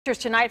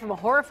Tonight from a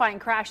horrifying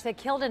crash that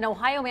killed an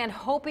Ohio man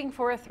hoping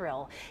for a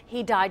thrill.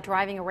 He died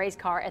driving a race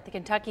car at the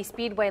Kentucky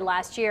Speedway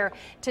last year.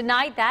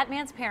 Tonight, that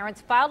man's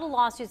parents filed a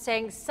lawsuit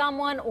saying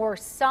someone or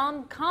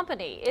some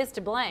company is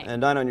to blame.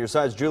 And 9 on your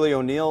side's Julie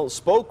O'Neill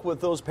spoke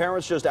with those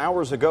parents just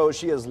hours ago.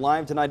 She is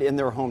live tonight in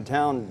their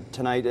hometown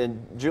tonight.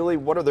 And Julie,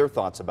 what are their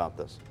thoughts about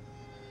this?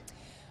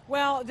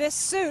 Well, this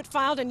suit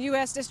filed in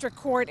U.S. District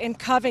Court in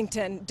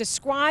Covington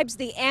describes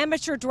the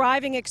amateur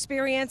driving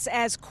experience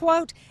as,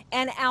 quote,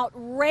 an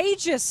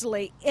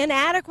outrageously,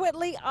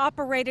 inadequately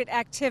operated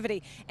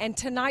activity. And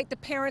tonight, the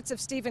parents of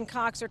Stephen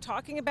Cox are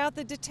talking about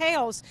the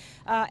details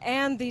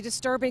and the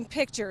disturbing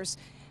pictures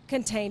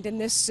contained in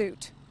this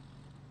suit.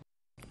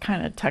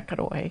 Kind of tuck it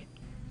away.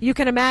 You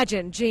can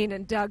imagine Gene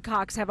and Doug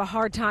Cox have a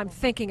hard time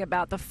thinking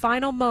about the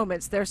final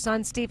moments their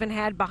son Stephen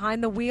had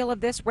behind the wheel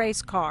of this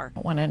race car. I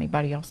don't want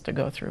anybody else to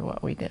go through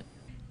what we did.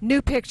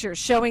 New pictures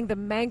showing the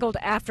mangled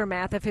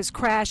aftermath of his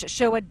crash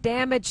show a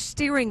damaged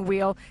steering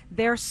wheel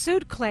their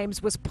suit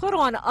claims was put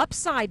on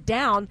upside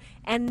down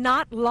and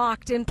not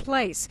locked in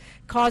place,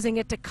 causing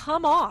it to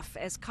come off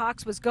as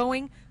Cox was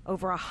going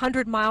over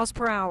 100 miles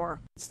per hour.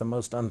 It's the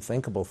most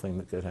unthinkable thing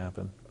that could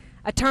happen.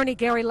 Attorney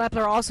Gary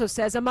Lepler also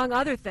says, among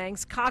other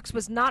things, Cox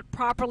was not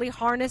properly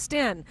harnessed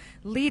in,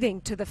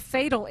 leading to the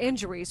fatal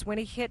injuries when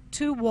he hit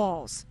two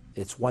walls.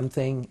 It's one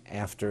thing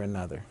after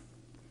another,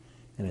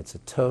 and it's a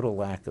total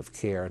lack of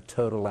care, a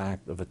total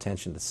lack of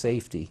attention to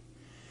safety,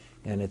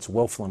 and it's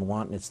willful and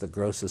wanton. It's the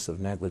grossest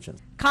of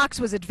negligence. Cox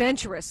was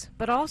adventurous,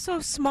 but also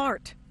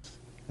smart.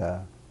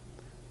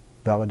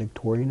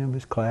 Valedictorian of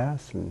his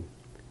class and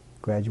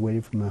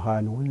graduated from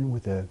Ohio Northern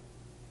with a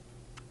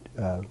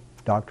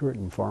doctorate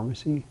in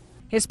pharmacy.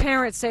 His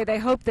parents say they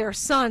hope their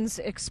son's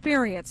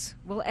experience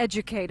will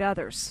educate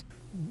others.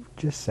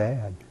 Just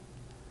sad.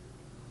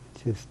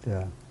 Just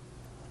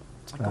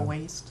It's like a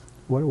waste.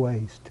 What a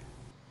waste.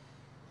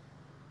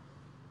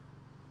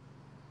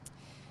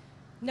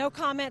 No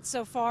comment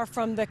so far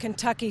from the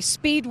Kentucky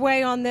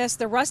Speedway on this.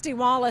 The Rusty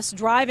Wallace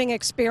Driving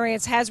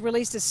Experience has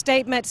released a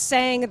statement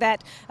saying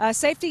that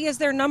safety is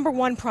their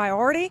 #1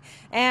 priority,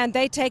 and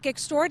they take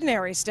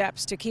extraordinary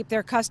steps to keep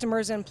their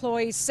customers and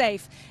employees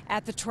safe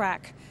at the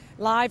track.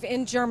 Live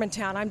in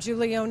Germantown, I'm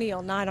Julie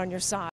O'Neill, 9 on your side.